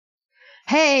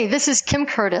Hey, this is Kim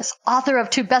Curtis, author of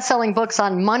 2 best-selling books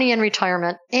on money and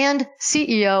retirement and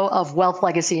CEO of Wealth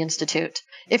Legacy Institute.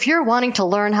 If you're wanting to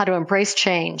learn how to embrace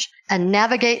change and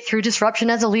navigate through disruption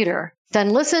as a leader, then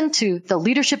listen to the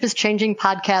Leadership is Changing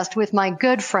podcast with my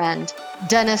good friend,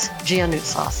 Dennis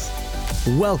Giannoutsas.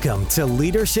 Welcome to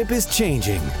Leadership is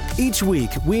Changing. Each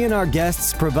week, we and our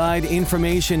guests provide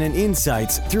information and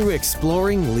insights through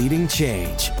exploring leading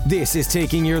change. This is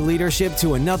taking your leadership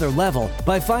to another level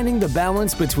by finding the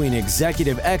balance between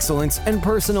executive excellence and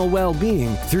personal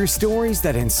well-being through stories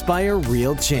that inspire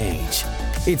real change.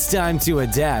 It's time to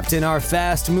adapt in our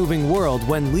fast-moving world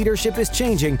when leadership is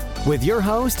changing with your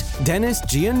host, Dennis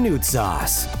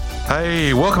Giannoutsas.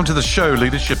 Hey, welcome to the show,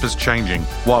 Leadership is Changing.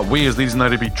 What we as leaders know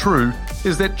to be true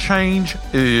is that change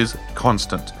is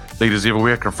constant. Leaders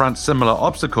everywhere confront similar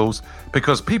obstacles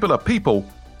because people are people,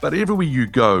 but everywhere you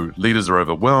go, leaders are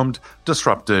overwhelmed,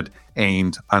 disrupted,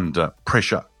 and under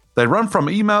pressure. They run from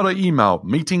email to email,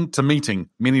 meeting to meeting.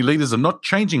 Many leaders are not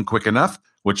changing quick enough,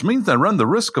 which means they run the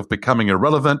risk of becoming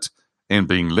irrelevant and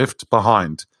being left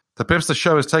behind. Perhaps the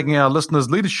show is taking our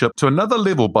listeners' leadership to another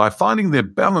level by finding their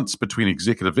balance between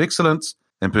executive excellence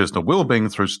and personal well-being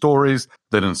through stories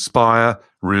that inspire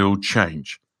real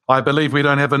change. I believe we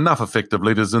don't have enough effective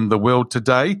leaders in the world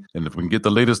today, and if we can get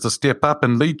the leaders to step up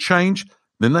and lead change,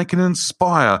 then they can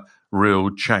inspire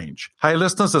real change. Hey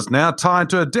listeners, it's now time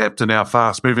to adapt in our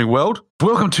fast-moving world.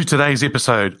 Welcome to today's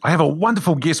episode. I have a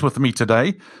wonderful guest with me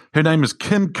today. Her name is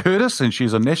Kim Curtis, and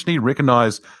she's a nationally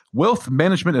recognized wealth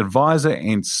management advisor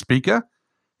and speaker,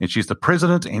 and she's the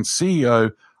president and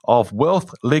CEO of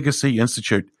Wealth Legacy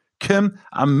Institute. Kim,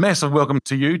 a massive welcome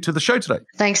to you to the show today.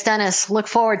 Thanks, Dennis. Look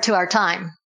forward to our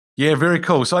time. Yeah, very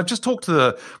cool. So I've just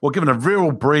given a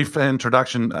real brief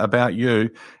introduction about you,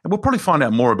 and we'll probably find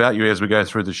out more about you as we go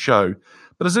through the show.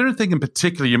 But is there anything in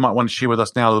particular you might want to share with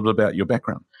us now a little bit about your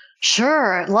background?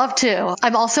 Sure, love to.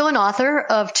 I'm also an author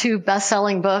of 2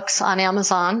 best-selling books on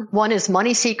Amazon. One is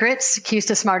Money Secrets, Keys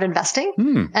to Smart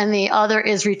Investing, and the other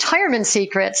is Retirement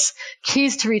Secrets,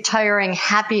 Keys to Retiring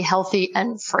Happy, Healthy,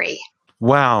 and Free.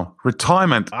 Wow,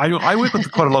 retirement. I work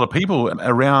with quite a lot of people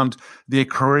around their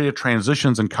career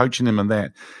transitions and coaching them in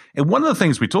that. And one of the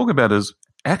things we talk about is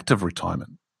active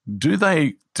retirement. Do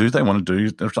they want to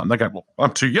do retirement? They go, well,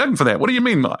 I'm too young for that. What do you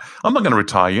mean? I'm not going to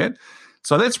retire yet.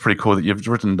 So that's pretty cool that you've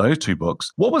written those 2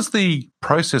 books. What was the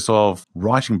process of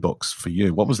writing books for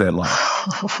you? What was that like?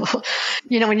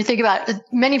 When you think about it,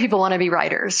 many people want to be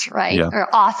writers, right? Yeah.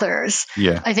 Or authors.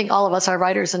 Yeah. I think all of us are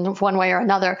writers in one way or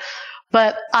another.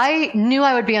 But I knew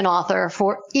I would be an author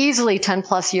for easily 10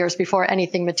 plus years before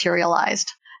anything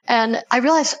materialized. And I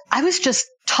realized I was just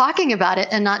talking about it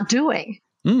and not doing.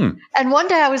 And one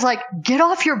day I was like, get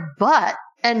off your butt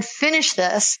and finish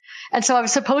this. And so I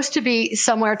was supposed to be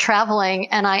somewhere traveling,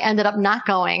 and I ended up not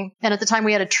going. And at the time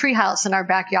we had a treehouse in our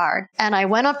backyard. And I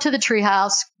went up to the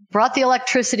treehouse, brought the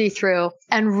electricity through,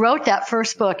 and wrote that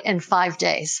first book in 5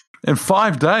 days. In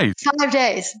 5 days? 5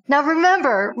 days. Now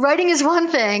remember, writing is one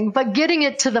thing, but getting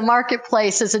it to the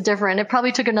marketplace is a different. It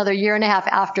probably took another 1.5 years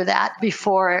after that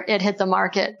before it hit the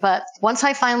market. But once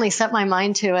I finally set my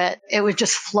mind to it, it would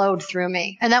just flowed through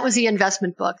me. And that was the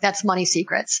investment book. That's Money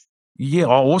Secrets. Yeah,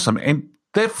 awesome. And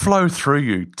that flowed through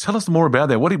you. Tell us more about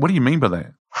that. What do you mean by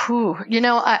that?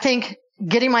 I think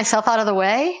getting myself out of the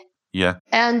way. Yeah.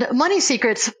 And Money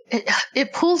Secrets,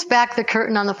 it pulls back the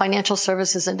curtain on the financial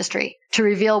services industry to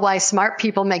reveal why smart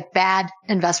people make bad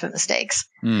investment mistakes.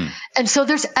 And so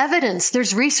there's evidence,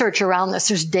 there's research around this,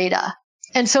 there's data.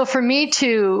 And so for me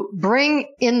to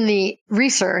bring in the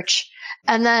research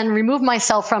and then remove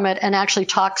myself from it and actually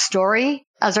talk story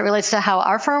as it relates to how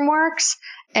our firm works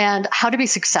and how to be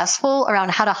successful around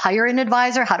how to hire an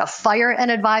advisor, how to fire an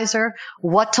advisor,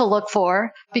 what to look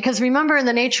for. Because remember, in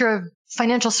the nature of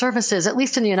financial services, at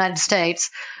least in the United States,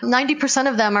 90%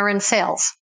 of them are in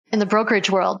sales in the brokerage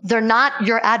world. They're not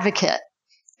your advocate.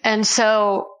 And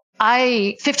so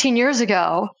I, 15 years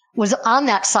ago, was on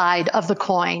that side of the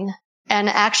coin and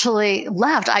actually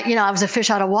left. I was a fish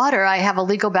out of water. I have a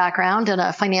legal background and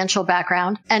a financial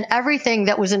background, and everything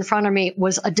that was in front of me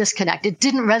was a disconnect. It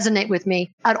didn't resonate with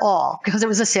me at all because it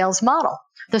was a sales model,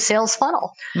 the sales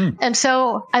funnel. And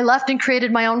so I left and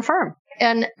created my own firm,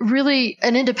 and really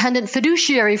an independent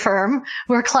fiduciary firm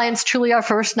where clients truly are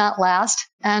first, not last,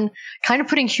 and kind of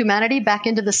putting humanity back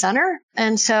into the center.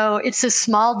 And so it's a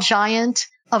small giant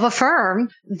of a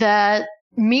firm that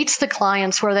meets the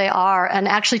clients where they are and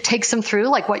actually takes them through,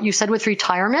 like what you said with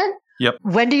retirement. Yep.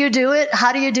 When do you do it?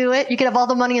 How do you do it? You could have all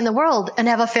the money in the world and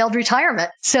have a failed retirement.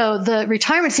 So the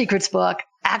Retirement Secrets book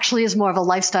actually is more of a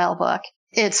lifestyle book.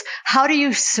 It's how do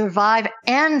you survive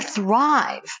and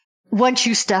thrive once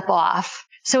you step off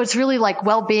So it's really like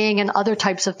well-being and other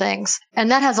types of things. And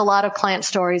that has a lot of client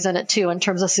stories in it too, in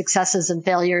terms of successes and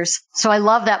failures. So I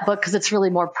love that book because it's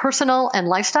really more personal and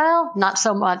lifestyle, not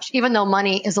so much, even though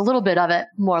money is a little bit of it,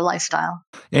 more lifestyle.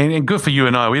 And good for you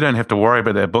and I. We don't have to worry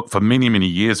about that book for many, many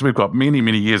years. We've got many,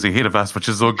 many years ahead of us, which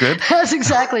is all good. That's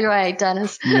exactly right,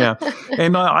 Dennis. Yeah.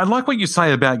 And I like what you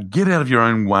say about get out of your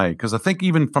own way, because I think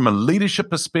even from a leadership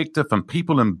perspective, from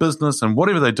people in business and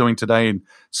whatever they're doing today, in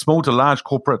small to large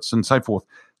corporates and so forth,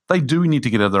 they do need to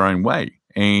get out of their own way.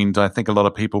 And I think a lot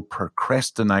of people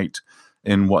procrastinate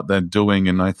in what they're doing.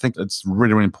 And I think it's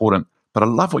really, really important. But I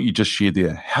love what you just shared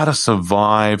there, how to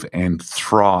survive and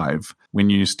thrive when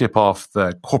you step off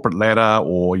the corporate ladder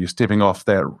or you're stepping off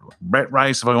that rat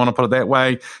race, if I want to put it that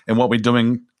way, and what we're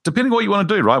doing, depending on what you want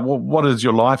to do, right? Well, what is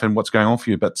your life and what's going on for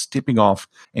you? But stepping off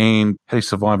and how you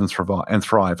survive and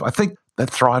thrive. I think that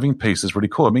thriving piece is really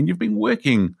cool. I mean, you've been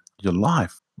working your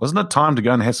life. Wasn't it time to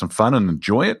go and have some fun and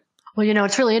enjoy it? Well,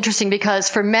 it's really interesting because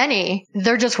for many,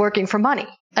 they're just working for money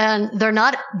and they're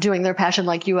not doing their passion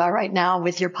like you are right now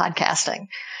with your podcasting.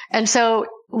 And so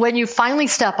when you finally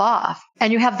step off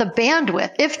and you have the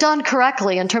bandwidth, if done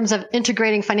correctly in terms of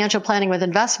integrating financial planning with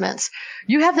investments,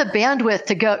 you have the bandwidth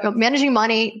to go managing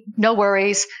money, no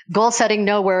worries, goal setting,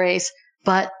 no worries,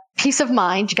 but peace of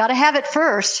mind, you got to have it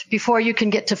first before you can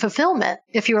get to fulfillment.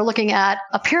 If you are looking at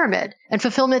a pyramid and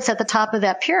fulfillment's at the top of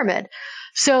that pyramid.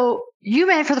 So you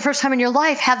may, for the first time in your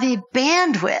life, have the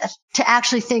bandwidth to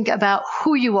actually think about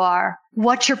who you are,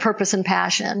 what's your purpose and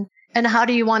passion, and how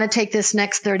do you want to take this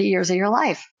next 30 years of your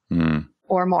life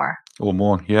or more. Or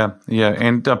more, yeah.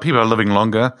 And people are living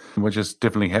longer, which is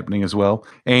definitely happening as well.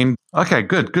 And okay,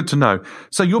 good to know.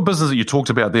 So your business that you talked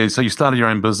about there, so you started your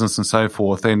own business and so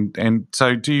forth. And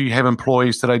so do you have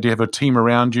employees today? Do you have a team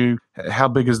around you? How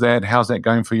big is that? How's that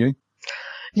going for you?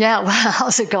 Yeah, well,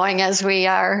 how's it going as we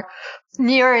are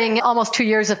nearing almost 2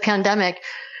 years of pandemic?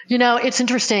 It's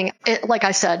interesting. Like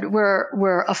I said,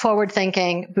 we're a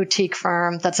forward-thinking boutique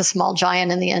firm that's a small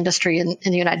giant in the industry in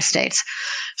the United States.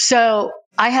 So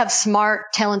I have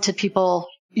smart, talented people,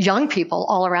 young people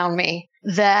all around me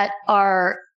that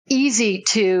are easy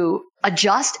to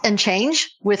adjust and change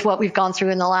with what we've gone through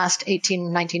in the last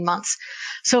 18, 19 months.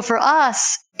 So for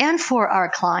us and for our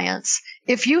clients,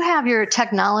 if you have your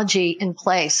technology in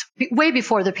place way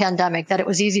before the pandemic, that it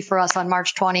was easy for us on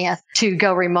March 20th to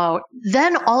go remote,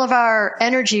 then all of our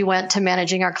energy went to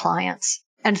managing our clients.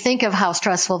 And think of how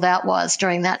stressful that was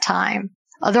during that time.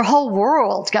 Their whole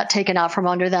world got taken out from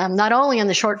under them, not only in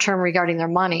the short term regarding their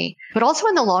money, but also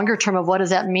in the longer term of what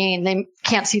does that mean? They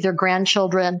can't see their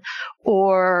grandchildren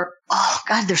or,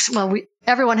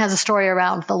 everyone has a story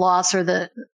around the loss or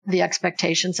the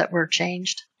expectations that were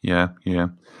changed. Yeah.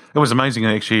 It was amazing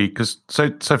actually, because so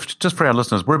just for our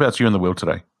listeners, whereabouts are you in the world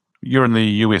today? You're in the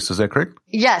US, is that correct?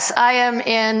 Yes, I am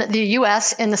in the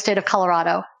US in the state of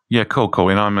Colorado. Yeah, cool.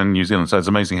 And I'm in New Zealand, so it's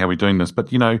amazing how we're doing this.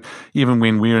 But, even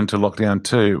when we're into lockdown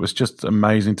too, it was just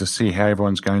amazing to see how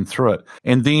everyone's going through it.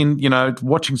 And then,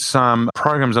 watching some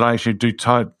programs that I actually do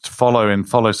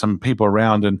follow some people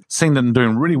around and seeing them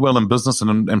doing really well in business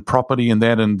and property and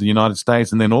that in the United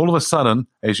States. And then all of a sudden,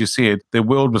 as you said, their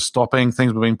world was stopping,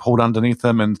 things were being pulled underneath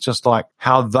them, and just like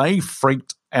how they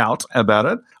freaked out about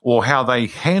it or how they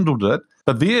handled it.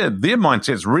 But their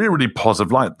mindset's really, really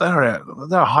positive. Like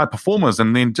they're high performers.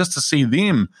 And then just to see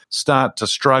them start to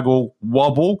struggle,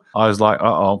 wobble, I was like,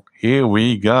 here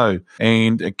we go.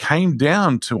 And it came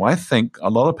down to, I think, a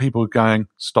lot of people going,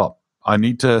 stop. I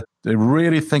need to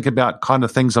really think about kind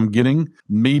of things I'm getting,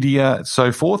 media,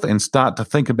 so forth, and start to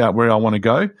think about where I want to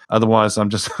go. Otherwise,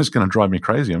 it's going to drive me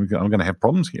crazy. I'm going to have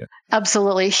problems here.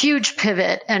 Absolutely. Huge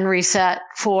pivot and reset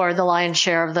for the lion's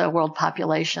share of the world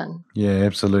population. Yeah,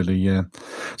 absolutely. Yeah.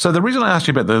 So the reason I asked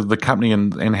you about the company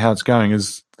and how it's going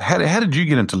is how did you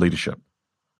get into leadership?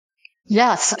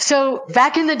 Yes. So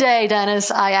back in the day,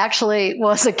 Dennis, I actually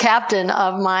was a captain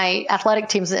of my athletic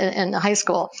teams in high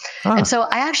school. And so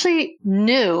I actually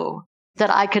knew that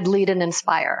I could lead and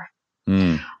inspire.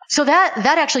 So that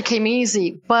actually came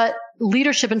easy. But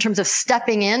leadership in terms of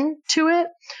stepping into it,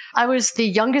 I was the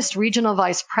youngest regional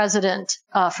vice president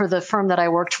for the firm that I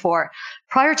worked for.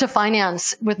 Prior to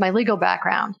finance, with my legal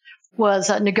background, was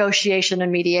negotiation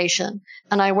and mediation.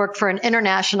 And I worked for an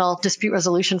international dispute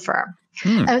resolution firm.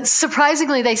 And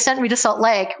surprisingly, they sent me to Salt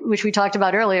Lake, which we talked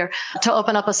about earlier, to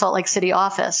open up a Salt Lake City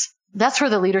office. That's where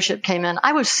the leadership came in.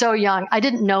 I was so young. I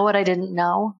didn't know what I didn't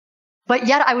know. But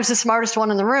yet I was the smartest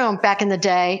one in the room back in the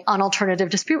day on alternative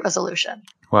dispute resolution.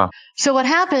 Wow. So what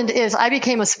happened is I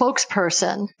became a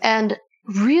spokesperson and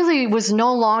really was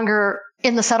no longer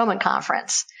in the settlement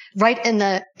conference, right in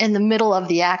the middle of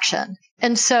the action.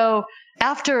 And so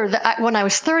when I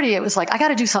was 30, it was like, I got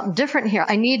to do something different here.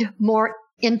 I need more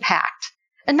impact.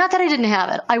 And not that I didn't have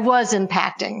it. I was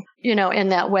impacting, in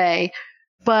that way.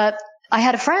 But I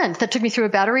had a friend that took me through a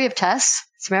battery of tests.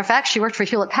 As a matter of fact, she worked for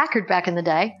Hewlett Packard back in the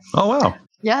day. Oh, wow.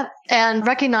 Yeah. And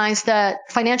recognized that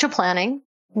financial planning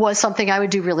was something I would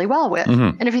do really well with.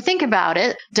 Mm-hmm. And if you think about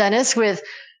it, Dennis, with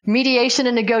mediation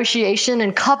and negotiation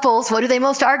and couples, what do they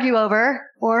most argue over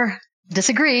or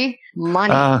disagree?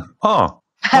 Money. I thought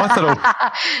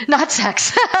not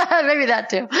sex. Maybe that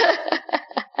too.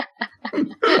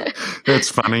 That's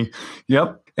funny.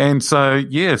 Yep. And so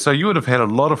you would have had a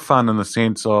lot of fun in the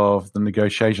sense of the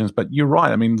negotiations, but you're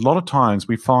right. I mean, a lot of times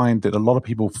we find that a lot of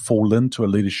people fall into a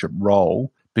leadership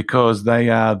role because they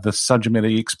are the subject matter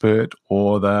expert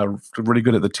or they're really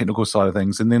good at the technical side of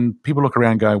things. And then people look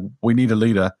around and go, we need a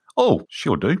leader. Oh,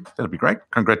 she'll do. That'll be great.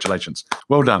 Congratulations.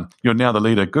 Well done. You're now the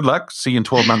leader. Good luck. See you in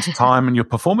 12 months' time in your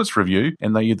performance review.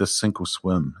 And they either sink or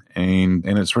swim. And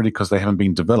it's really because they haven't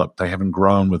been developed. They haven't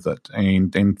grown with it.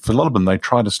 And for a lot of them, they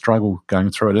try to struggle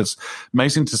going through it. It's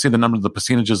amazing to see the number of the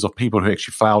percentages of people who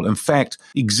actually failed. In fact,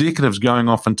 executives going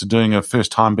off into doing a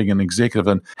first time being an executive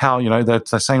and how, they're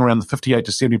saying around the 58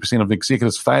 to 70% of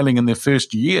executives failing in their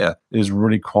first year is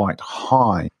really quite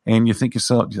high. And you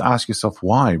ask yourself,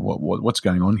 why? What's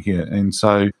going on here? And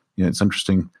so, it's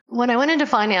interesting. When I went into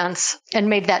finance and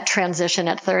made that transition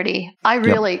at 30, I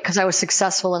really, because I was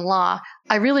successful in law,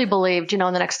 I really believed, in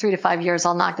the next 3 to 5 years,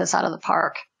 I'll knock this out of the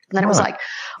park. And then it was like,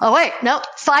 oh, wait, no,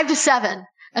 5 to 7.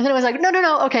 And then it was like,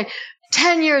 no, okay,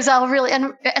 10 years, I'll really,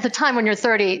 and at the time when you're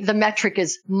 30, the metric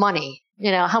is money.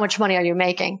 How much money are you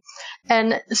making?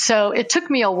 And so it took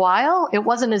me a while. It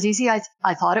wasn't as easy as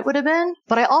I thought it would have been,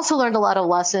 but I also learned a lot of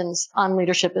lessons on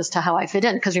leadership as to how I fit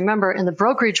in. Because remember, in the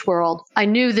brokerage world, I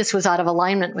knew this was out of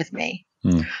alignment with me.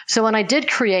 So when I did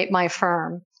create my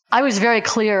firm, I was very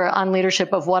clear on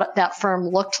leadership of what that firm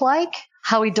looked like,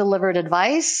 how we delivered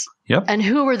advice, and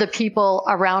who were the people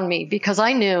around me, because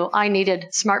I knew I needed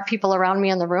smart people around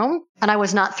me in the room, and I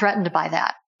was not threatened by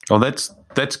that. Oh,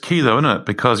 that's key though, isn't it?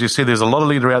 Because you see, there's a lot of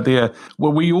leader out there.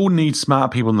 Well, we all need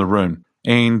smart people in the room,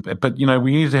 but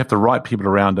we need to have the right people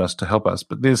around us to help us.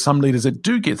 But there's some leaders that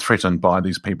do get threatened by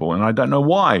these people, and I don't know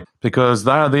why. Because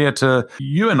they are there to.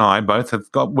 You and I both have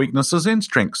got weaknesses and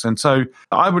strengths, and so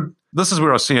this is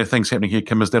where I see things happening here,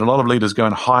 Kim, is that a lot of leaders go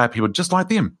and hire people just like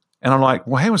them, and I'm like,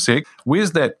 well, hang on a sec,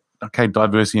 where's that? Okay,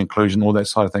 diversity, inclusion, all that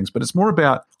side of things. But it's more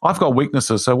about, I've got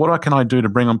weaknesses, so what can I do to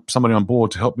bring somebody on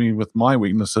board to help me with my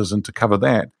weaknesses and to cover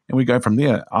that? And we go from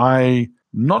there. I'm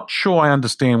not sure I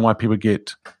understand why people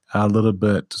get a little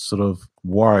bit sort of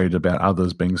worried about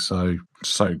others being so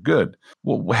good.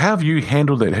 Well, how have you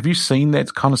handled that? Have you seen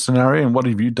that kind of scenario, and what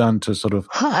have you done to sort of...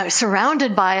 I was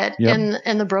surrounded by it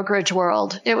in the brokerage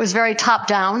world. It was very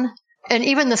top-down, and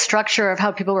even the structure of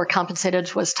how people were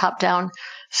compensated was top-down.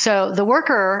 So the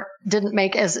worker didn't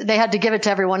they had to give it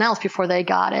to everyone else before they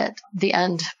got it, the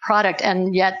end product.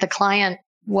 And yet the client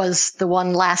was the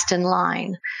one last in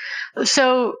line.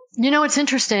 So, it's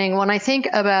interesting when I think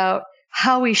about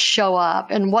how we show up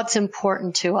and what's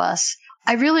important to us.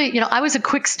 I really, I was a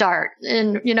quick start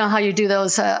in, how you do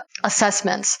those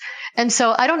assessments. And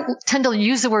so I don't tend to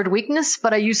use the word weakness,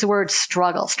 but I use the word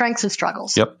struggle, strengths and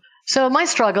struggles. Yep. So my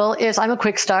struggle is I'm a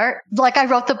quick start. Like I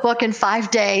wrote the book in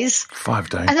 5 days. 5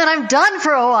 days. And then I'm done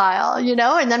for a while,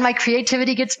 and then my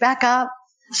creativity gets back up.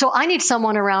 So I need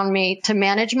someone around me to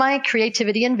manage my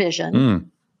creativity and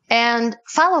vision and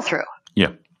follow through.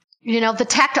 Yeah.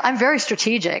 I'm very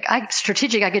strategic. I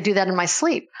could do that in my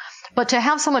sleep. But to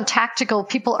have someone tactical,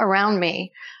 people around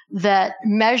me that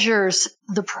measures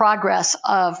the progress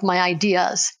of my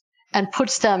ideas and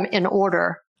puts them in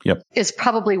order is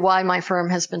probably why my firm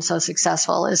has been so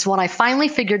successful, is when I finally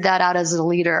figured that out as a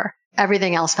leader,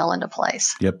 everything else fell into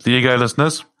place. Yep. There you go,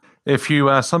 listeners. If you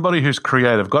are somebody who's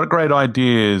creative, got great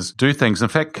ideas, do things. In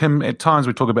fact, Kim, at times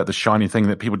we talk about the shiny thing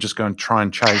that people just go and try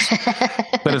and chase.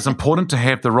 But it's important to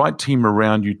have the right team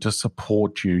around you to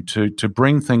support you, to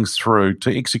bring things through,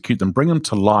 to execute them, bring them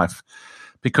to life.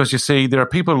 Because you see, there are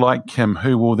people like Kim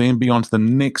who will then be on to the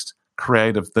next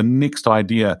creative, the next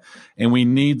idea, and we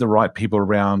need the right people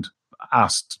around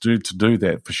us to do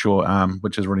that for sure,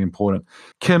 which is really important.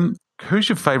 Kim, who's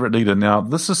your favorite leader? Now,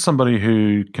 this is somebody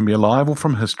who can be alive or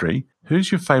from history.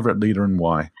 Who's your favorite leader and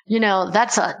why?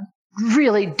 That's a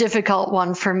really difficult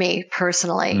one for me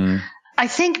personally. I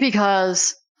think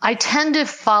because I tend to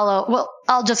follow,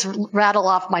 I'll just rattle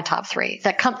off my top 3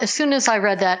 that come as soon as I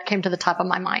read that came to the top of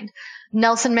my mind.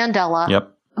 Nelson Mandela,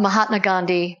 Mahatma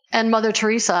Gandhi, and Mother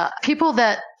Teresa, people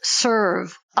that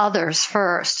serve others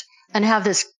first and have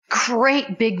this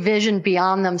great big vision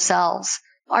beyond themselves,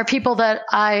 are people that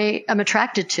I am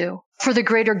attracted to. for the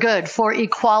greater good, for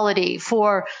equality,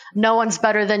 for no one's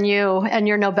better than you and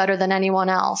you're no better than anyone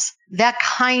else. That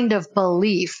kind of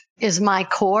belief is my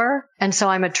core. And so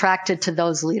I'm attracted to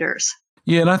those leaders.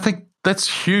 Yeah, and I think that's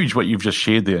huge what you've just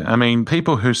shared there. I mean,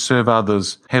 people who serve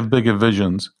others have bigger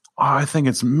visions. I think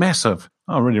it's massive.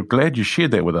 I'm really glad you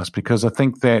shared that with us, because I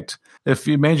think that if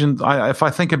you imagine, if I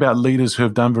think about leaders who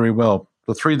have done very well,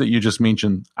 the three that you just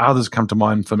mentioned, others come to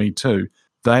mind for me too.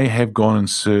 They have gone and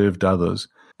served others.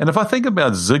 And if I think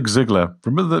about Zig Ziglar,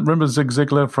 remember Zig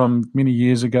Ziglar from many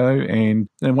years ago? And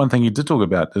one thing he did talk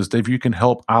about is that if you can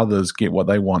help others get what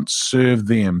they want, serve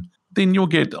them, then you'll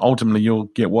get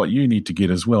what you need to get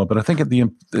as well. But I think at the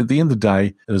end of the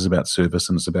day, it is about service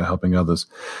and it's about helping others.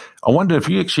 I wonder if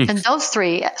you actually... And those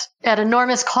three, at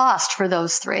enormous cost for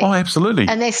those three. Oh, absolutely.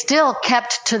 And they still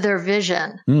kept to their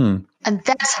vision. Mm. And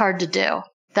that's hard to do.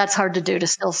 That's hard to do, to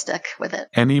still stick with it.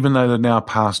 And even though they're now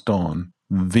passed on,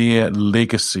 their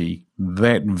legacy,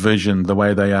 that vision, the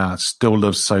way they are, still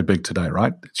lives so big today,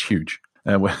 right? It's huge,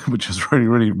 which is really,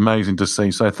 really amazing to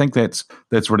see. So I think that's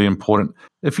really important.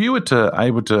 If you were I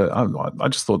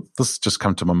just thought this just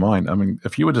come to my mind. I mean,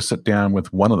 if you were to sit down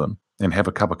with one of them and have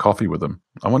a cup of coffee with them,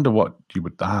 I wonder what you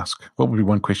would ask. What would be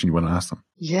one question you want to ask them?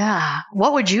 Yeah.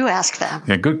 What would you ask them?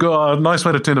 Yeah, good. Nice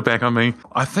way to turn it back on me.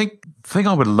 I think the thing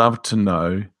I would love to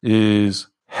know is,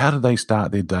 how do they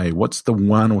start their day? What's the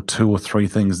one or two or three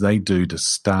things they do to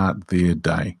start their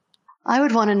day? I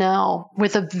would want to know,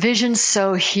 with a vision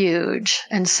so huge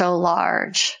and so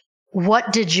large,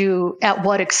 at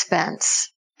what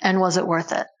expense, and was it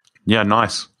worth it? Yeah,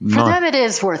 nice. For them, it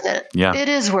is worth it. Yeah. It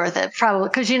is worth it, probably,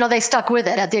 because, they stuck with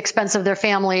it at the expense of their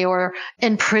family or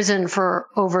in prison for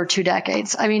over 2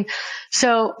 decades. I mean,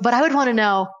 but I would want to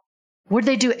know, would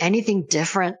they do anything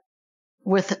different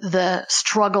with the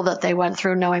struggle that they went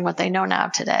through, knowing what they know now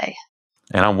today?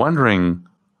 And I'm wondering,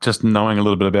 just knowing a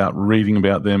little bit about, reading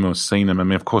about them or seeing them. I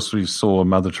mean, of course, we saw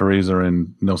Mother Teresa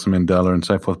and Nelson Mandela and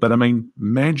so forth. But I mean,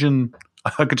 imagine,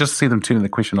 I could just see them turning the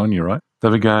question on you, right? They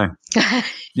would go,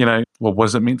 well, what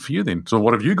does it mean for you then? So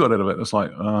what have you got out of it? It's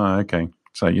like, oh, okay.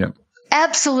 So, yeah.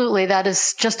 Absolutely. That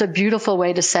is just a beautiful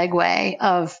way to segue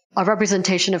of a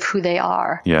representation of who they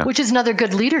are, which is another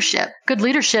good leadership. Good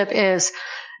leadership is,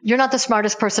 you're not the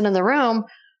smartest person in the room.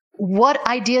 What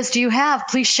ideas do you have?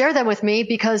 Please share them with me,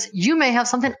 because you may have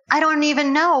something I don't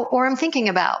even know or I'm thinking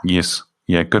about. Yes.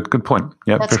 Yeah, good point.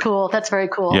 Yeah, that's cool. That's very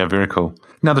cool. Yeah, very cool.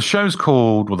 Now, the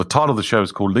title of the show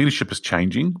is called Leadership is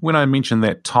Changing. When I mention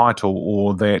that title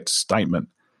or that statement,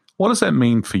 what does that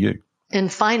mean for you? In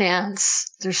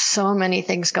finance, there's so many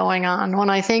things going on. When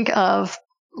I think of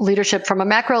leadership from a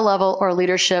macro level or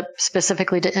leadership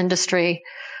specifically to industry,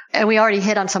 and we already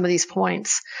hit on some of these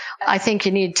points, I think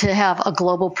you need to have a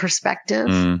global perspective.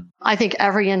 I think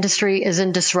every industry is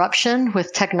in disruption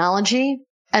with technology,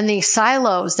 and the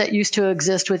silos that used to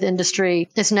exist with industry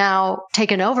is now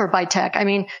taken over by tech. I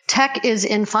mean, tech is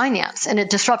in finance and it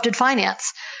disrupted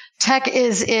finance. Tech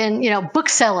is in, book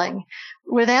selling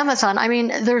with Amazon. I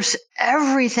mean,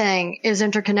 everything is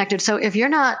interconnected. So if you're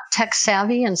not tech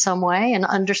savvy in some way and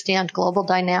understand global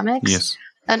dynamics, yes,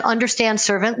 and understand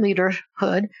servant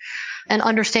leaderhood and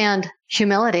understand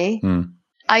humility,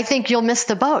 I think you'll miss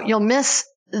the boat. You'll miss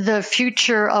the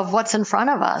future of what's in front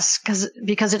of us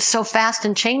because it's so fast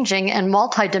and changing and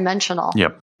multidimensional.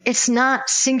 Yep. It's not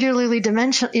singularly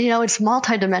dimensional, it's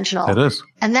multidimensional. It is.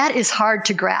 And that is hard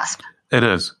to grasp. It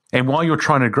is. And while you're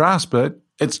trying to grasp it,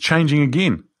 it's changing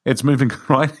again. It's moving,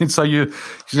 right? And so you're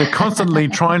constantly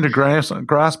trying to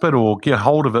grasp it or get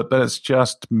hold of it, but it's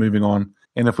just moving on.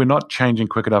 And if we're not changing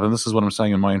quick enough, and this is what I'm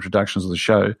saying in my introductions of the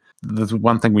show, the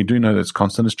one thing we do know that's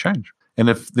constant is change. And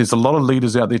if there's a lot of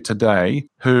leaders out there today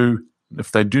who,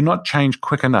 if they do not change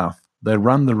quick enough, they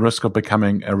run the risk of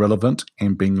becoming irrelevant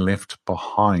and being left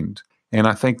behind. And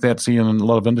I think that's in a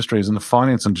lot of industries, in the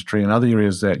finance industry and other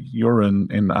areas that you're in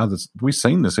and others. We've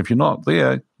seen this. If you're not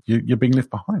there, you're being left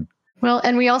behind. Well,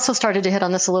 and we also started to hit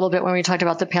on this a little bit when we talked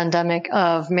about the pandemic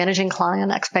of managing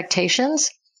client expectations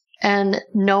and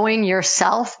knowing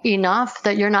yourself enough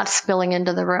that you're not spilling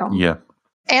into the room. Yeah.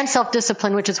 And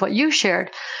self-discipline, which is what you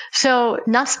shared. So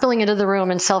not spilling into the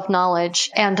room, and self-knowledge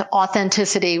and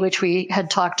authenticity, which we had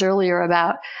talked earlier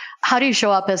about. How do you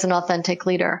show up as an authentic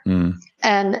leader?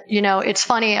 And, it's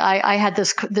funny. I had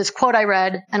this quote I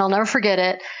read, and I'll never forget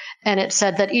it. And it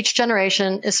said that each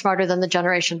generation is smarter than the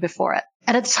generation before it.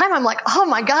 And at the time, I'm like, oh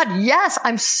my God, yes,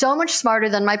 I'm so much smarter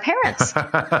than my parents.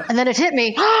 And then it hit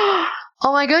me.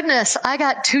 Oh my goodness, I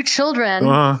got 2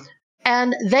 children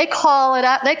and they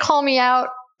call me out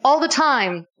all the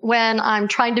time when I'm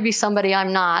trying to be somebody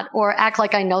I'm not or act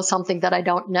like I know something that I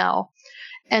don't know.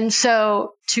 And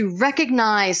so to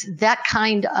recognize that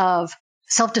kind of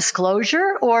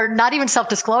self-disclosure, or not even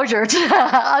self-disclosure,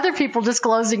 other people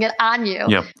disclosing it on you.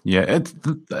 Yeah.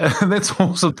 That's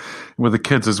also with the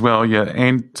kids as well. Yeah.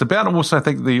 And it's about also, I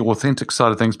think, the authentic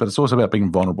side of things, but it's also about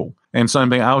being vulnerable. And so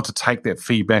being able to take that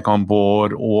feedback on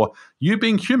board, or you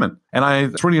being human.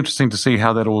 And it's really interesting to see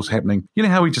how that all is happening. You know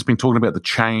how we've just been talking about the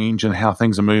change and how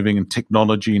things are moving and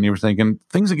technology and everything, and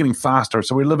things are getting faster.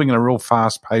 So we're living in a real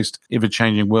fast-paced,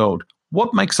 ever-changing world.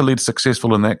 What makes a leader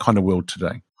successful in that kind of world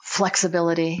today?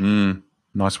 Flexibility.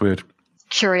 Nice word.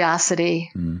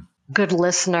 Curiosity, good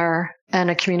listener, and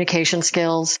a communication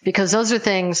skills, because those are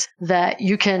things that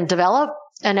you can develop,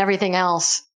 and everything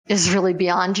else is really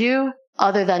beyond you,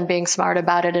 other than being smart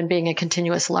about it and being a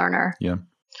continuous learner. Yeah.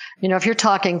 You know, if you're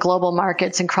talking global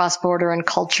markets and cross-border and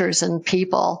cultures and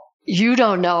people, you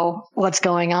don't know what's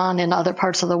going on in other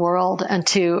parts of the world. And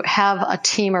to have a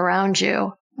team around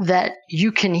you that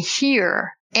you can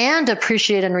hear and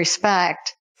appreciate and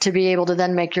respect, to be able to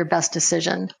then make your best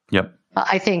decision. Yep.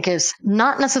 I think is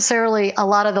not necessarily a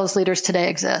lot of those leaders today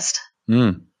exist.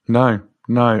 No.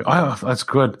 Oh, that's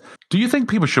good. Do you think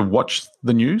people should watch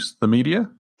the news, the media?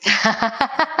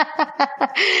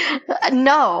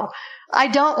 No, I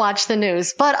don't watch the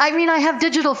news, but I mean, I have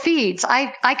digital feeds.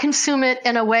 I consume it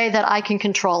in a way that I can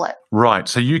control it. Right.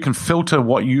 So you can filter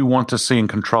what you want to see and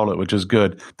control it, which is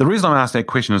good. The reason I'm asking that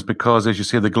question is because, as you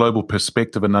said, the global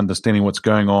perspective and understanding what's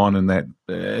going on, and that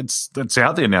it's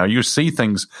out there now. You see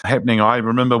things happening. I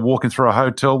remember walking through a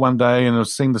hotel one day and I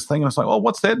was seeing this thing, and I was like, oh,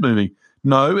 what's that movie?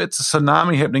 No, it's a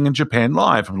tsunami happening in Japan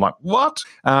live. I'm like, what?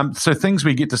 So things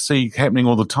we get to see happening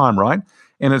all the time, right?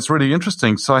 And it's really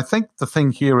interesting. So I think the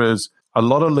thing here is, a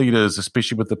lot of leaders,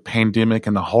 especially with the pandemic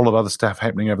and a whole lot of other stuff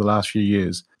happening over the last few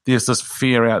years, there's this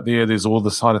fear out there. There's all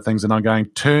this side of things. And I'm going,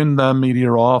 turn the media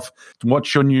off.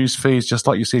 Watch your news feeds, just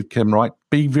like you said, Kim, right?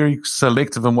 Be very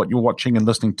selective in what you're watching and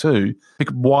listening to,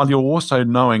 while you're also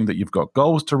knowing that you've got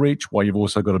goals to reach, while you've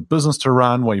also got a business to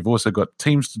run, while you've also got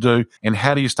teams to do. And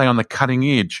how do you stay on the cutting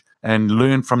edge and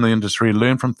learn from the industry,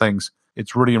 learn from things?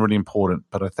 It's really, really important,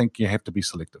 but I think you have to be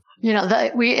selective. You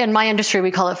know, we in my industry, we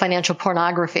call it financial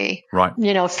pornography. Right.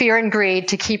 You know, fear and greed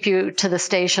to keep you to the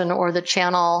station or the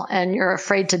channel, and you're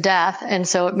afraid to death. And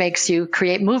so it makes you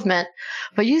create movement.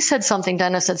 But you said something,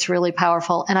 Dennis, that's really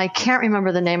powerful. And I can't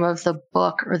remember the name of the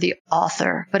book or the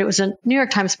author, but it was a New York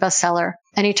Times bestseller.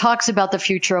 And he talks about the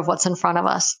future of what's in front of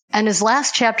us. And his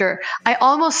last chapter, I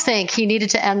almost think he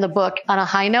needed to end the book on a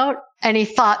high note. And he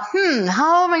thought,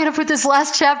 how am I going to put this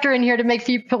last chapter in here to make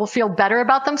people feel better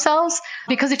about themselves?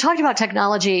 Because he talked about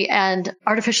technology and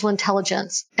artificial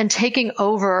intelligence and taking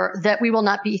over, that we will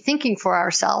not be thinking for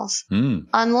ourselves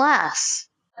unless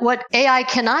what AI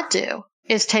cannot do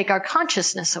is take our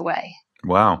consciousness away.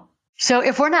 Wow. So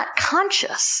if we're not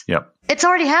conscious, yep, it's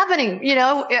already happening, you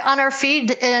know, on our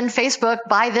feed in Facebook,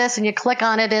 buy this, and you click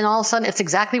on it and all of a sudden it's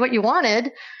exactly what you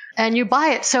wanted and you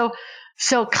buy it.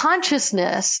 So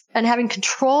consciousness and having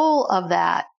control of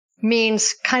that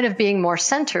means kind of being more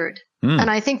centered. And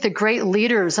I think the great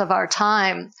leaders of our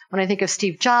time, when I think of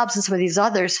Steve Jobs and some of these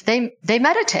others, they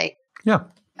meditate. Yeah.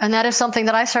 And that is something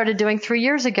that I started doing 3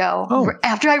 years ago.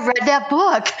 After I read that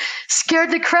book,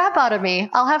 scared the crap out of me.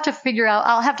 I'll have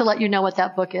to let you know what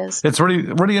that book is. It's really,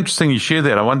 really interesting you share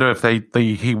that. I wonder if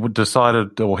he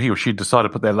or she decided to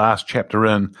put their last chapter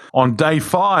in on day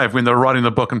 5 when they were writing the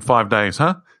book in 5 days,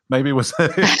 huh? Maybe it was.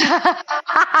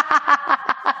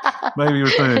 Maybe it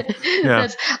was. Yeah.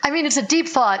 I mean, it's a deep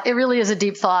thought. It really is a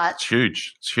deep thought. It's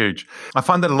huge. It's huge. I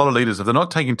find that a lot of leaders, if they're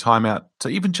not taking time out to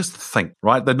even just think,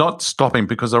 right? They're not stopping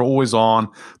because they're always on.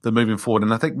 They're moving forward.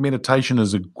 And I think meditation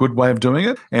is a good way of doing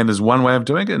it, and is one way of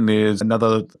doing it. And there's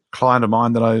another client of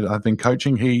mine that I've been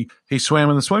coaching. He swam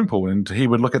in the swimming pool, and he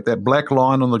would look at that black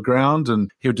line on the ground, and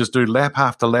he would just do lap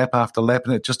after lap after lap,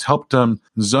 and it just helped him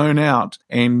zone out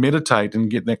and meditate and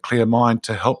get that clear mind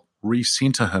to help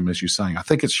recenter him, as you're saying. I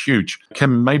think it's huge.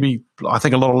 Kim, I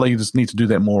think a lot of leaders need to do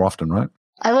that more often, right?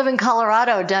 I live in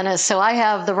Colorado, Dennis, so I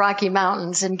have the Rocky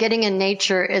Mountains, and getting in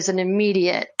nature is an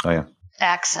immediate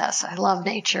access. I love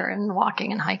nature and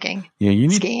walking and hiking. Yeah,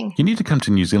 skiing. You need to come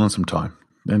to New Zealand sometime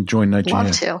and join nature.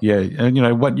 Love to. Yeah, and you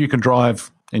know what, you can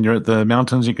drive and you're at the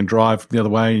mountains, you can drive the other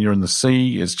way and you're in the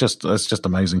sea. It's just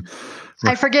amazing.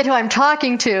 I forget who I'm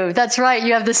talking to. That's right.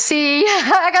 You have the sea.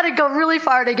 I got to go really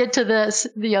far to get to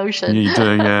the ocean. You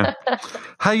do, yeah.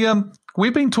 Hey,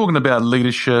 we've been talking about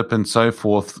leadership and so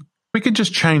forth. We could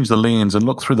just change the lens and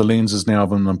look through the lenses now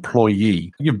of an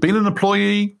employee. You've been an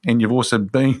employee, and you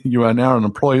are now an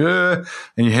employer,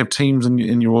 and you have teams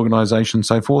in your organization,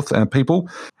 so forth, and people.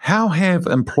 How have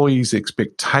employees'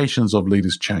 expectations of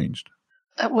leaders changed?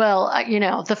 Well,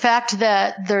 the fact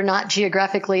that they're not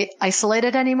geographically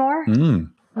isolated anymore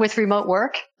with remote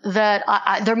work, that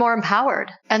they're more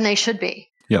empowered, and they should be.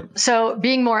 Yep. So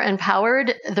being more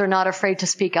empowered, they're not afraid to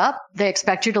speak up. They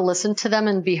expect you to listen to them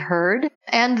and be heard.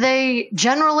 And they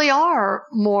generally are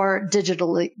more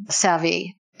digitally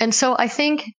savvy. And so I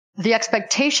think the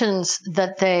expectations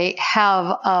that they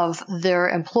have of their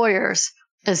employers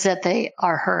is that they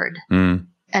are heard and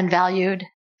valued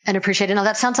and appreciated. Now,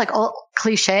 that sounds like old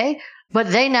cliche, but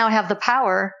they now have the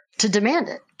power to demand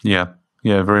it. Yeah,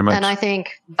 very much. And I think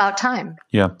about time.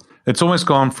 Yeah. It's almost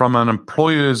gone from an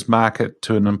employer's market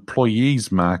to an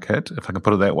employee's market, if I can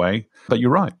put it that way. But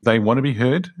you're right. They want to be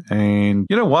heard. And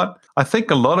you know what? I think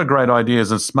a lot of great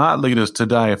ideas and smart leaders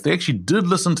today, if they actually did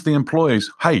listen to the employees,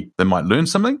 hey, they might learn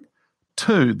something.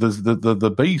 Two,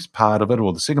 the B part of it,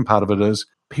 or the second part of it is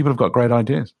people have got great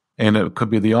ideas. And it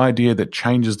could be the idea that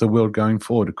changes the world going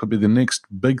forward. It could be the next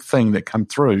big thing that come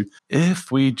through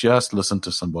if we just listen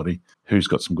to somebody who's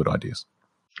got some good ideas.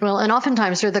 Well, and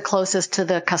oftentimes they're the closest to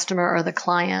the customer or the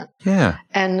client. Yeah.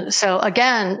 And so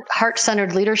again,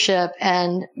 heart-centered leadership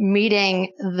and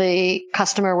meeting the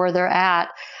customer where they're at.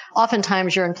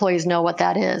 Oftentimes your employees know what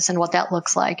that is and what that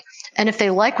looks like. And if they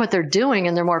like what they're doing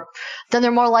and then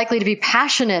they're more likely to be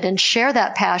passionate and share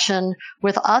that passion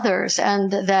with others,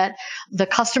 and that the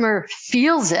customer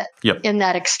feels it in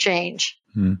that exchange.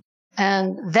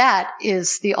 And that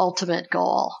is the ultimate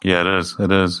goal. Yeah,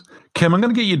 it is. Kim, I'm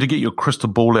going to get your crystal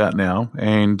ball out now.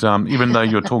 And even though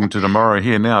you're talking to tomorrow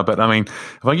here now, but I mean,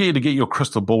 if I get your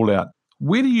crystal ball out,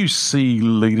 where do you see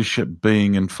leadership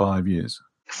being in 5 years?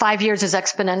 5 years is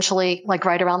exponentially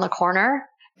right around the corner.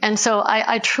 And so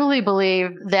I truly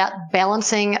believe that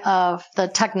balancing of the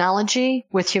technology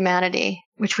with humanity,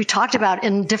 which we talked about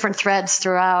in different threads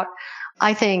throughout,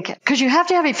 I think, because you have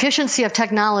to have efficiency of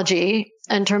technology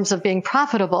in terms of being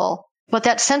profitable, but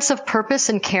that sense of purpose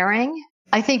and caring,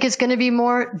 I think, is going to be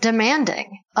more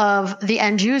demanding of the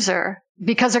end user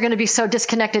because they're going to be so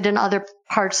disconnected in other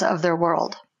parts of their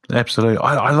world. Absolutely.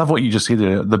 I love what you just said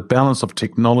there, the balance of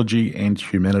technology and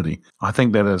humanity. I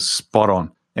think that is spot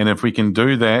on. And if we can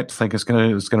do that, I think it's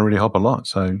going to really help a lot.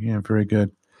 So, yeah, very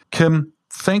good. Kim,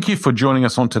 thank you for joining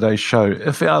us on today's show.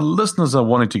 If our listeners are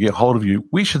wanting to get hold of you,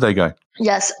 where should they go?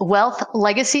 Yes,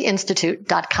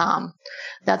 wealthlegacyinstitute.com.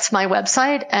 That's my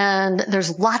website, and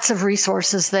there's lots of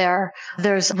resources there.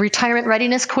 There's a retirement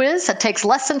readiness quiz that takes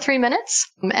less than 3 minutes,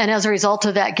 and as a result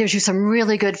of that, gives you some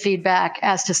really good feedback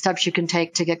as to steps you can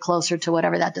take to get closer to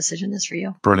whatever that decision is for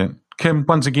you. Brilliant. Kim,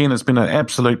 once again, it's been an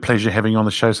absolute pleasure having you on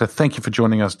the show, so thank you for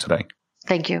joining us today.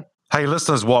 Thank you. Hey,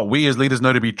 listeners, what we as leaders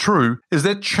know to be true is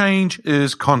that change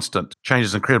is constant. Change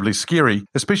is incredibly scary,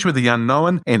 especially with the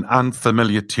unknown and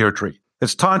unfamiliar territory.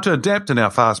 It's time to adapt in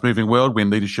our fast-moving world when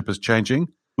leadership is changing.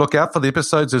 Look out for the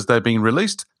episodes as they're being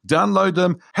released. Download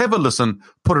them, have a listen,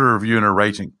 put a review and a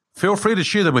rating. Feel free to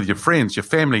share them with your friends, your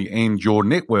family, and your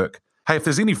network. Hey, if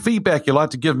there's any feedback you'd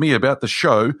like to give me about the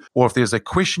show, or if there's a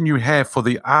question you have for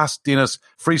the Ask Dennis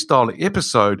Freestyle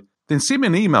episode, then send me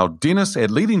an email,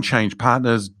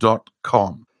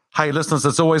 dennis@leadingchangepartners.com. Hey, listeners,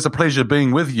 it's always a pleasure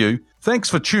being with you.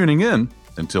 Thanks for tuning in.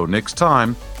 Until next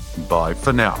time, bye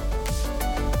for now.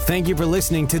 Thank you for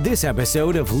listening to this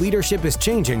episode of Leadership is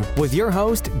Changing with your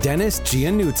host, Dennis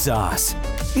Giannoutsas.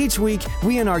 Each week,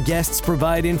 we and our guests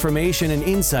provide information and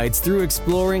insights through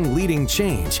exploring leading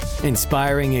change,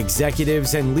 inspiring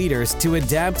executives and leaders to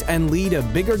adapt and lead a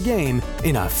bigger game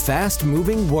in a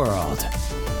fast-moving world.